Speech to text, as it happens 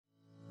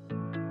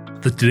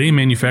The Today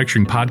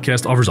Manufacturing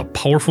podcast offers a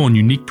powerful and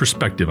unique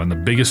perspective on the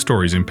biggest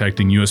stories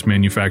impacting U.S.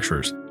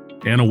 manufacturers.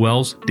 Anna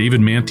Wells,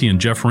 David Manti,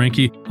 and Jeff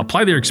Ranke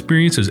apply their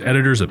experience as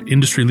editors of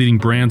industry-leading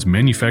brands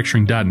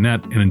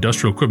Manufacturing.net and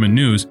Industrial Equipment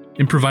News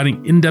in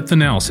providing in-depth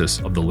analysis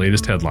of the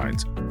latest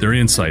headlines. Their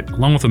insight,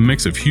 along with a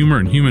mix of humor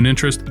and human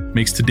interest,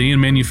 makes Today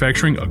in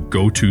Manufacturing a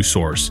go-to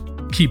source.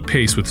 Keep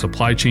pace with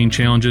supply chain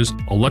challenges,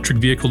 electric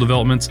vehicle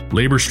developments,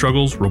 labor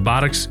struggles,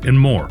 robotics, and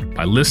more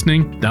by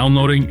listening,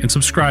 downloading, and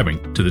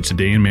subscribing to the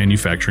Today in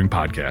Manufacturing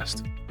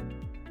podcast.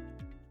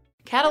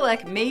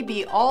 Cadillac may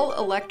be all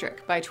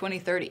electric by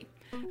 2030.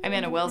 I'm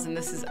Anna Wells, and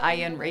this is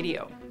IEN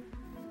Radio.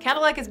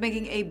 Cadillac is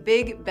making a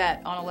big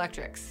bet on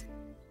electrics.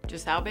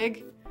 Just how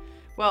big?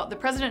 Well, the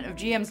president of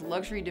GM's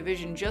luxury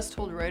division just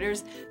told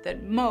Reuters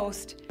that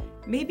most,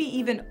 maybe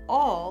even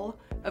all,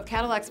 of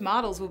Cadillac's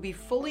models will be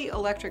fully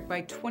electric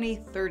by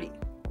 2030.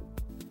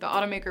 The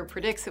automaker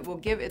predicts it will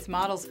give its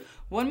models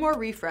one more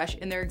refresh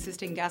in their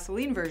existing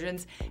gasoline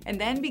versions and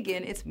then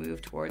begin its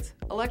move towards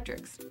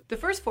electrics. The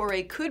first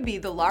foray could be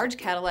the large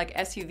Cadillac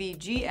SUV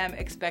GM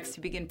expects to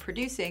begin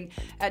producing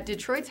at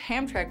Detroit's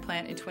Hamtramck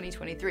plant in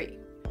 2023.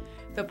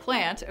 The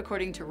plant,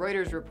 according to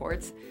Reuters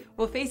reports,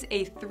 will face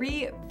a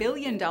 $3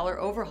 billion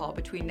overhaul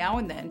between now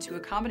and then to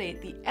accommodate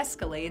the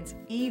Escalade's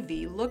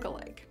EV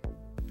lookalike.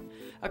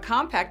 A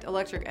compact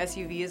electric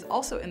SUV is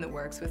also in the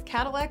works, with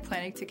Cadillac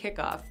planning to kick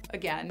off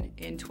again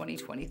in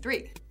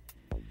 2023.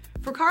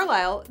 For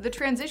Carlisle, the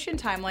transition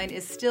timeline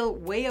is still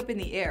way up in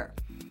the air,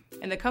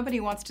 and the company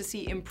wants to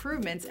see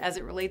improvements as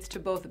it relates to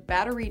both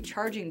battery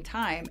charging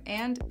time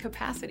and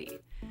capacity,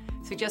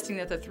 suggesting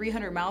that the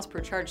 300 miles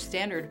per charge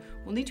standard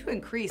will need to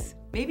increase,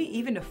 maybe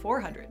even to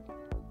 400.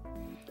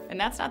 And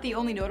that's not the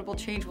only notable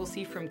change we'll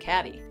see from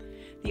Caddy.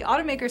 The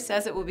automaker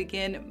says it will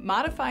begin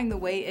modifying the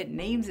way it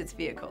names its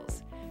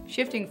vehicles,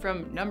 shifting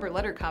from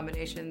number-letter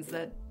combinations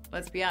that,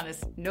 let's be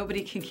honest,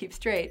 nobody can keep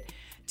straight,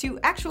 to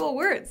actual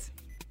words.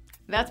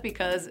 That's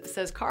because,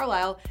 says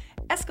Carlisle,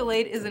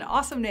 Escalade is an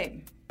awesome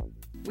name.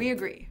 We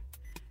agree.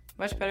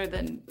 Much better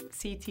than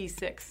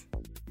CT6.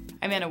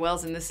 I'm Anna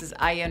Wells, and this is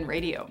IEN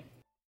Radio.